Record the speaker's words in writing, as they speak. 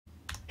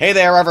Hey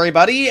there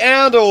everybody,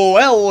 and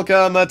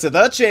welcome to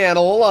the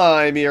channel.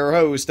 I'm your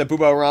host,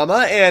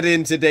 Puborama, and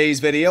in today's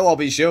video I'll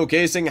be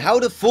showcasing how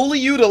to fully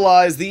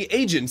utilize the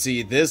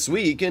agency this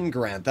week in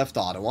Grand Theft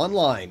Auto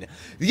Online.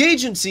 The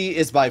agency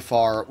is by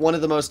far one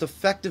of the most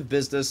effective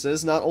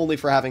businesses, not only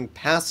for having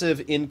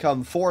passive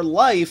income for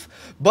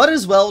life, but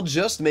as well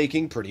just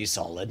making pretty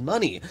solid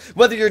money.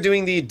 Whether you're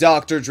doing the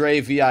Dr. Dre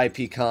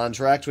VIP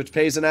contract, which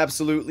pays an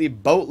absolutely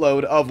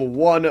boatload of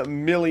 $1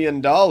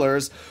 million,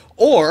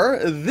 or,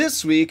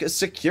 this week,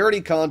 security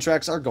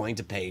contracts are going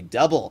to pay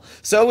double.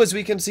 So, as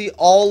we can see,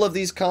 all of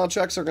these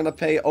contracts are going to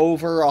pay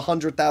over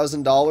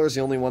 $100,000. The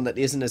only one that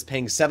isn't is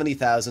paying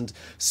 $70,000.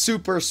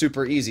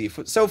 Super easy.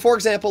 So, for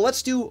example,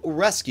 let's do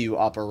Rescue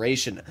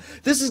Operation.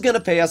 This is going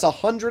to pay us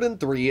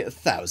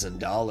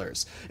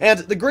 $103,000. And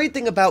the great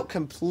thing about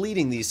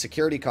completing these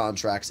security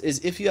contracts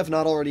is if you have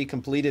not already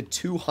completed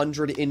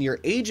 200 in your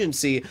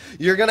agency,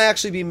 you're going to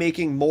actually be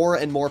making more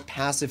and more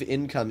passive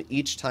income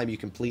each time you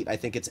complete. I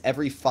think it's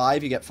every 5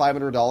 you get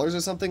 $500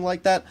 or something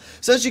like that.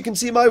 So as you can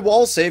see, my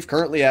wall safe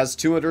currently has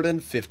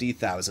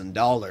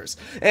 $250,000.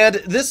 And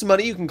this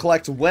money you can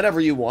collect whenever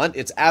you want.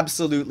 It's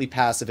absolutely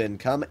passive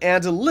income,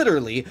 and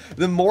literally,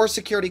 the more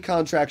security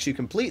contracts you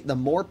complete, the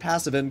more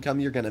passive income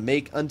you're going to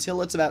make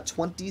until it's about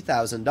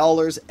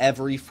 $20,000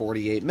 every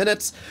 48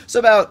 minutes. So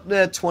about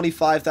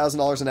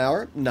 $25,000 an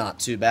hour. Not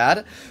too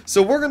bad.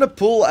 So we're going to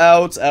pull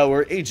out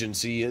our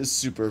agency,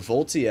 Super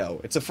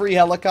Voltio. It's a free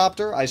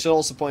helicopter. I should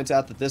also point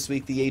out that this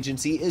week the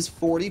agency is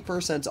 40%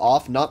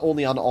 off, not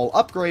only on all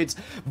upgrades,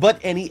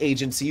 but any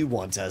agency you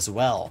want as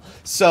well.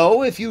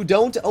 So, if you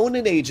don't own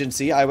an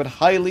agency, I would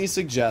highly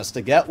suggest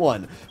to get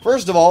one.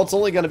 First of all, it's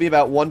only going to be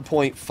about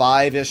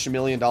 $1.5-ish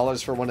million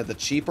for one of the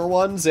cheaper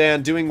ones,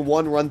 and doing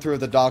one run-through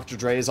of the Dr.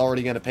 Dre is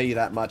already going to pay you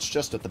that much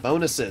just with the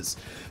bonuses.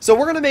 So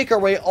we're going to make our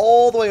way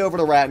all the way over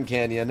to Raton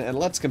Canyon, and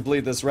let's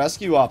complete this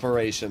rescue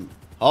operation.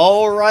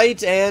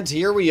 Alright, and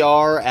here we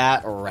are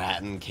at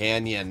Raton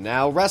Canyon.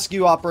 Now,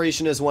 Rescue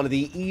Operation is one of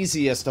the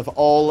easiest of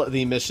all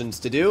the missions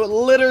to do.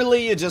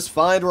 Literally, you just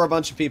find where a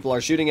bunch of people are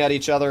shooting at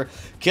each other,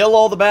 kill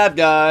all the bad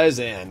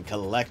guys, and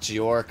collect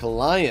your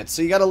clients.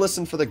 So you gotta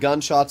listen for the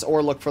gunshots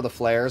or look for the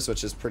flares,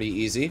 which is pretty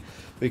easy.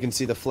 We can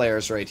see the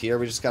flares right here.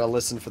 We just gotta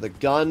listen for the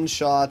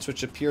gunshots,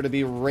 which appear to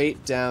be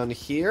right down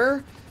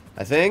here,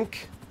 I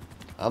think.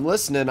 I'm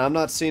listening, I'm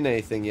not seeing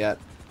anything yet.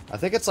 I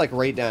think it's like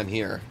right down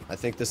here. I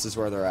think this is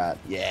where they're at.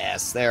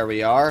 Yes, there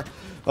we are.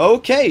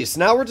 Okay,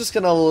 so now we're just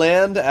going to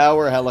land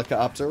our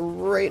helicopter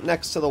right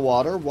next to the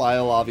water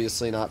while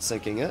obviously not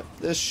sinking it.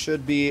 This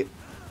should be...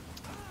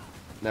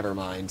 Never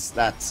mind.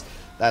 Well,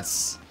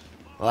 that's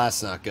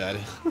not good.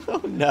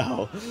 Oh,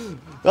 no.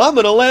 I'm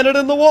going to land it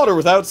in the water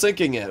without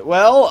sinking it.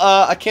 Well,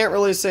 I can't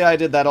really say I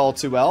did that all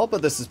too well,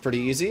 but this is pretty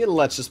easy.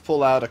 Let's just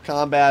pull out a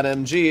combat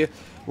MG.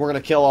 We're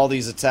going to kill all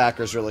these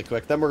attackers really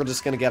quick. Then we're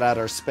just going to get out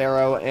our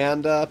Sparrow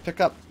and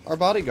pick up our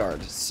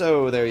bodyguard.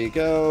 So, there you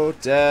go.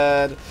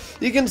 Dead.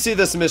 You can see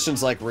this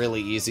mission's, like, really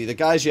easy. The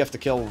guys you have to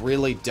kill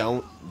really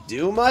don't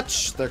do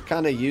much. They're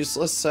kind of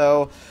useless.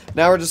 So,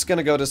 now we're just going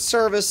to go to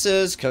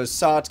Services,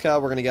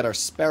 Kosatka. We're going to get our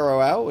Sparrow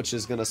out, which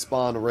is going to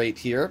spawn right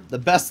here. The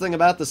best thing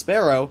about the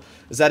Sparrow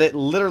is that it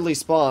literally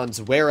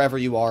spawns wherever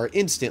you are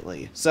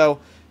instantly. So,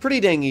 pretty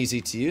dang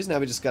easy to use. Now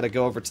we just got to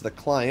go over to the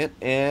client,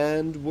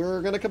 and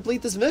we're going to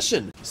complete this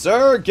mission.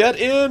 Sir, get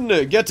in!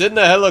 Get in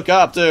the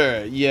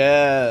helicopter!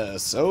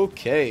 Yes,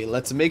 okay,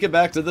 let's make it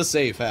back to the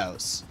safe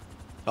house.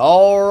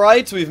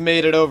 Alright, we've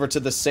made it over to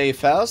the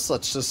safe house.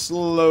 Let's just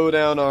slow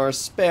down our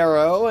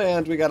Sparrow,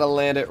 and we got to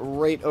land it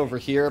right over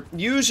here.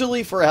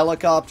 Usually for a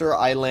helicopter,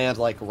 I land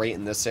like right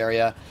in this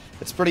area.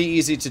 It's pretty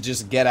easy to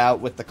just get out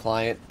with the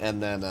client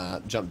and then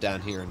jump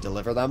down here and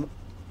deliver them.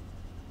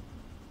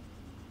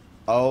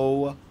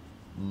 Oh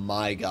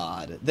my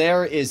god.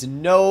 There is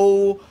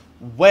no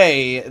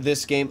way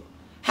this game...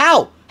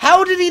 How?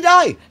 How did he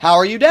die? How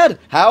are you dead?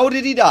 How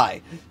did he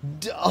die?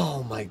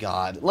 Oh my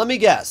god. Let me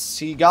guess.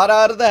 He got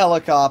out of the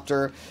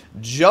helicopter,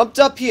 jumped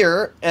up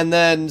here, and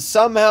then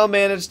somehow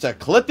managed to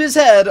clip his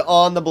head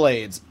on the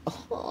blades.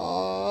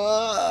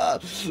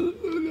 I'm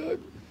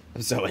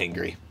so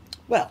angry.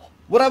 Well,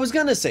 what I was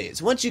gonna say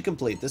is, once you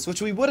complete this,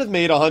 which we would have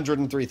made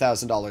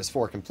 $103,000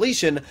 for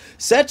completion,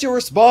 set your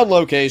spawn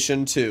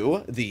location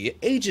to the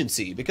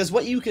agency, because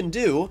what you can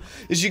do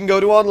is you can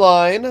go to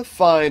online,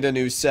 find a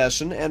new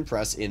session, and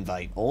press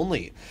invite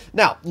only.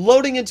 Now,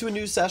 loading into a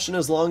new session,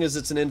 as long as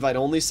it's an invite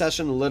only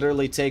session,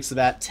 literally takes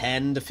about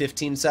 10 to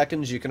 15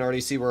 seconds. You can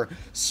already see we're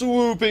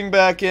swooping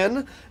back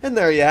in, and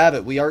there you have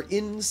it. We are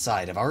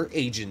inside of our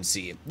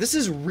agency. This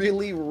is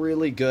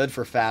really good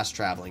for fast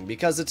traveling,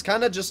 because it's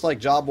kind of just like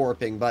job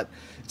warping, but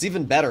it's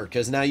even better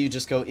because now you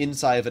just go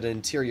inside of an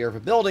interior of a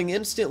building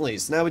instantly.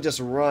 So now we just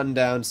run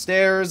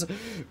downstairs,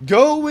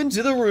 go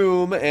into the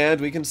room,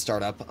 and we can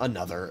start up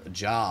another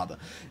job.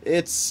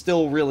 It's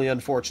still really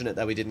unfortunate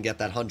that we didn't get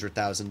that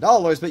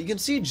 $100,000, but you can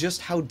see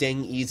just how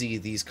dang easy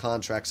these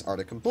contracts are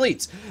to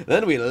complete.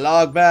 Then we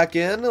log back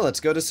in,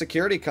 let's go to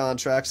security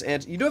contracts,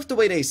 and you do have to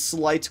wait a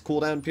slight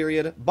cooldown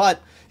period,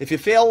 but if you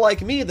fail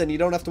like me, then you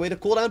don't have to wait a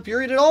cooldown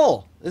period at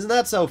all. Isn't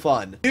that so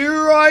fun?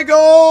 Here I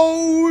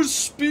go!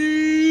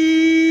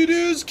 Speed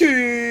is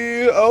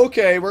key!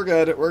 Okay, we're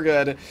good, we're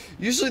good.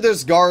 Usually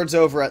there's guards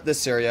over at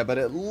this area, but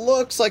it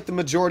looks like the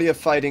majority of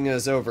fighting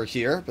is over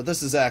here. But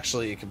this is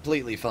actually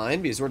completely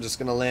fine, because we're just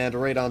gonna land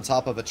right on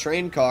top of a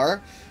train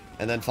car,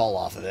 and then fall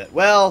off of it.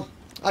 Well,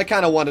 I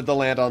kind of wanted to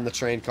land on the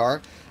train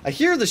car. I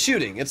hear the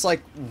shooting. It's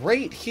like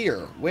right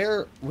here.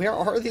 Where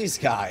are these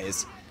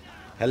guys?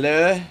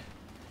 Hello?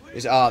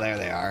 Oh, there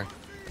they are.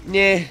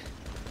 Nah.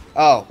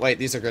 Oh, wait,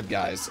 these are good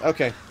guys.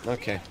 Okay,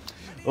 okay.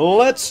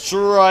 Let's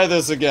try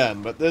this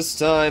again, but this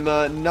time,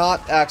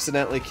 not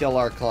accidentally kill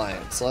our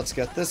client. So let's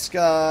get this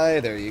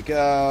guy. There you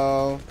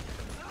go.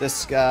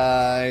 This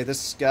guy,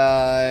 that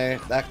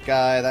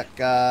guy, that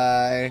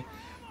guy.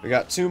 We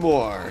got two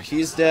more.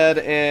 He's dead,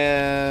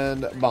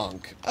 and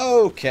bonk.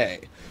 Okay.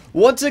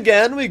 Once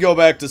again, we go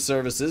back to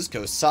services,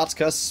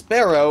 Kosatka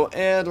Sparrow,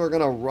 and we're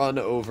gonna run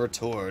over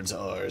towards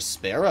our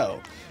Sparrow.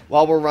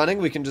 While we're running,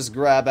 we can just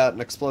grab out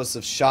an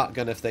explosive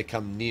shotgun if they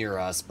come near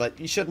us, but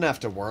you shouldn't have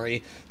to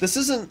worry. This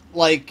isn't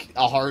like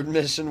a hard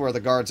mission where the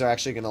guards are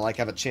actually gonna like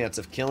have a chance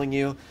of killing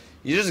you.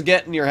 You just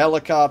get in your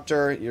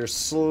helicopter, your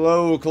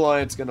slow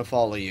client's gonna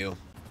follow you.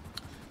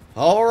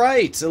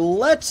 Alright,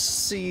 let's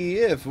see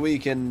if we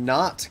can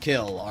not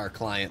kill our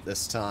client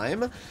this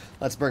time.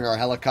 Let's bring our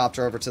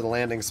helicopter over to the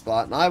landing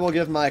spot, and I will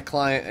give my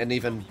client an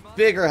even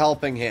bigger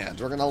helping hand.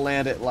 We're going to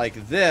land it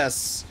like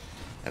this,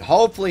 and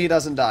hopefully he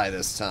doesn't die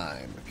this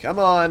time. Come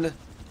on.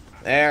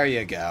 There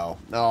you go.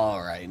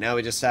 Alright, now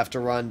we just have to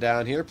run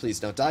down here. Please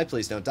don't die,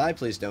 please don't die,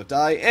 please don't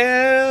die,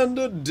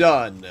 and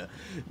done.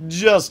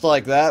 Just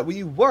like that,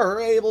 we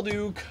were able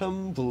to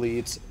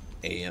complete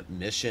a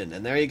mission.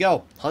 And there you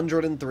go,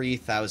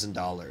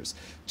 $103,000.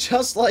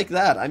 Just like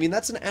that. I mean,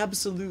 that's an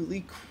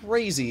absolutely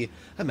crazy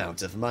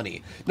amount of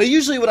money. Now,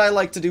 usually what I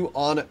like to do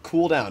on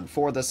cooldown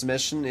for this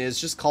mission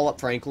is just call up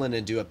Franklin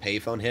and do a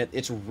payphone hit.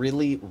 It's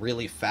really,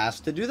 really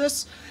fast to do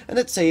this, and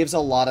it saves a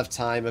lot of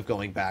time of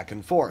going back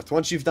and forth.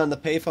 Once you've done the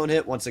payphone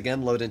hit, once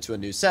again, load into a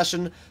new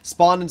session,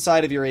 spawn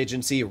inside of your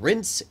agency,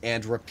 rinse,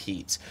 and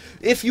repeat.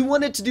 If you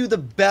wanted to do the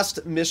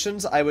best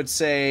missions, I would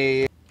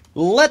say...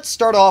 let's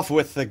start off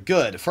with the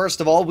good. First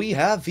of all, we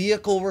have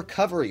vehicle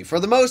recovery. For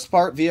the most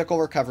part, vehicle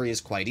recovery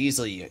is quite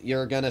easy.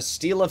 You're gonna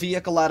steal a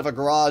vehicle out of a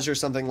garage or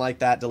something like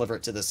that, deliver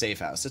it to the safe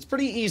house. It's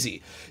pretty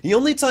easy. The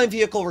only time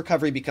vehicle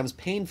recovery becomes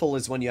painful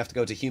is when you have to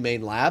go to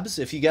Humane Labs.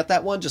 If you get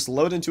that one, just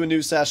load into a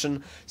new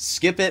session,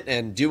 skip it,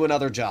 and do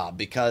another job,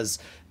 because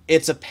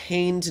it's a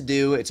pain to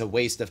do, it's a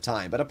waste of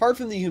time. But apart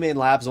from the Humane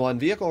Labs one,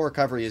 vehicle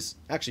recovery is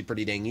actually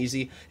pretty dang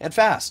easy and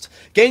fast.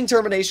 Gang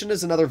termination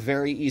is another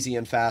very easy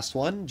and fast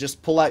one.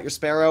 Just pull out your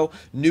Sparrow,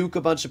 nuke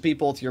a bunch of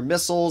people with your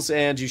missiles,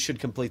 and you should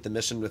complete the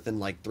mission within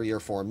like 3 or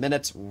 4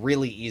 minutes.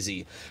 Really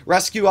easy.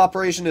 Rescue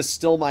operation is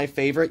still my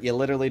favorite. You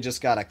literally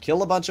just gotta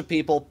kill a bunch of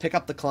people, pick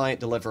up the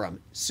client, deliver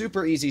them.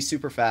 Super easy,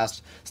 super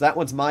fast. So that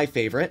one's my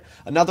favorite.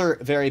 Another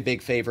very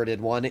big favorited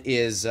one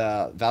is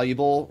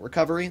valuable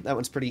recovery. That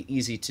one's pretty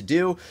easy to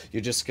do.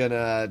 You're just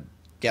gonna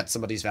get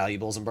somebody's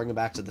valuables and bring them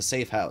back to the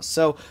safe house.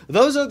 So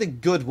those are the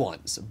good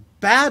ones.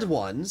 Bad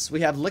ones,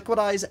 we have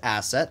liquidize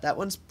asset. That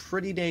one's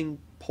pretty dang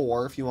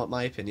poor, if you want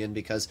my opinion,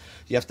 because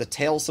you have to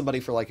tail somebody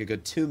for like a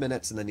good 2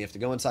 minutes, and then you have to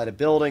go inside a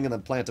building and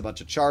then plant a bunch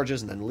of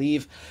charges and then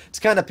leave. It's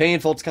kind of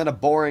painful, it's kind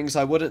of boring,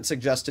 so I wouldn't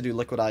suggest to do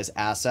liquidize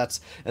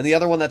assets. And the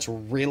other one that's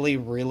really,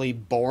 really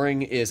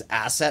boring is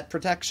asset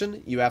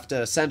protection. You have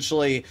to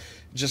essentially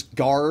just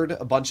guard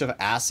a bunch of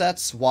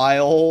assets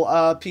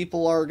while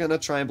people are gonna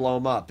try and blow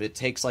them up. It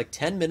takes like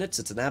 10 minutes,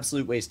 it's an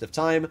absolute waste of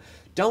time.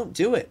 Don't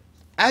do it.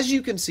 As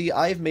you can see,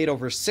 I've made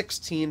over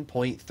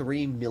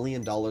 $16.3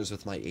 million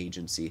with my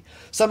agency.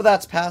 Some of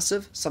that's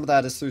passive, some of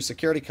that is through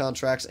security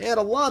contracts, and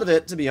a lot of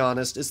it, to be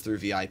honest, is through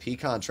VIP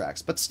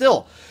contracts. But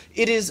still,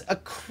 it is a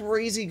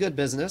crazy good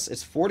business.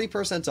 It's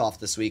 40% off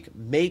this week.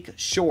 Make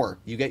sure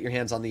you get your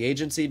hands on the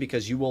agency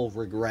because you will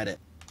regret it.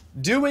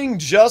 Doing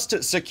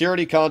just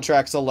security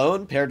contracts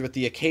alone, paired with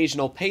the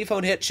occasional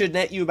payphone hit, should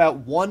net you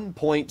about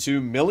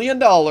 $1.2 million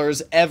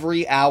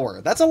every hour.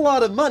 That's a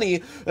lot of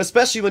money,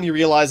 especially when you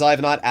realize I've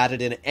not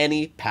added in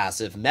any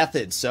passive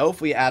methods. So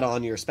if we add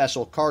on your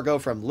special cargo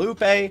from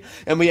Lupe,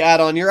 and we add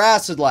on your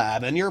acid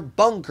lab, and your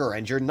bunker,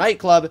 and your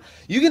nightclub,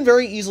 you can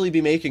very easily be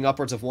making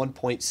upwards of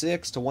 $1.6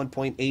 to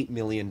 $1.8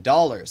 million.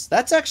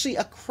 That's actually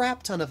a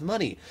crap ton of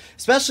money,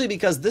 especially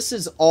because this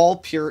is all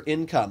pure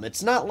income.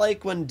 It's not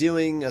like when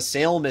doing a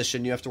sale mission,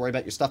 you have to worry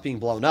about your stuff being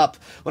blown up.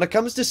 When it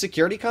comes to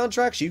security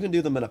contracts, you can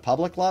do them in a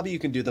public lobby, you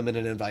can do them in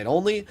an invite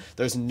only.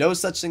 There's no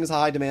such thing as a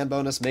high demand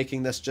bonus,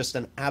 making this just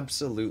an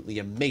absolutely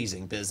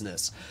amazing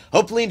business.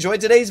 Hopefully you enjoyed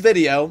today's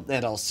video,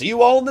 and I'll see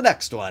you all in the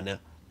next one.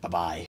 Bye-bye.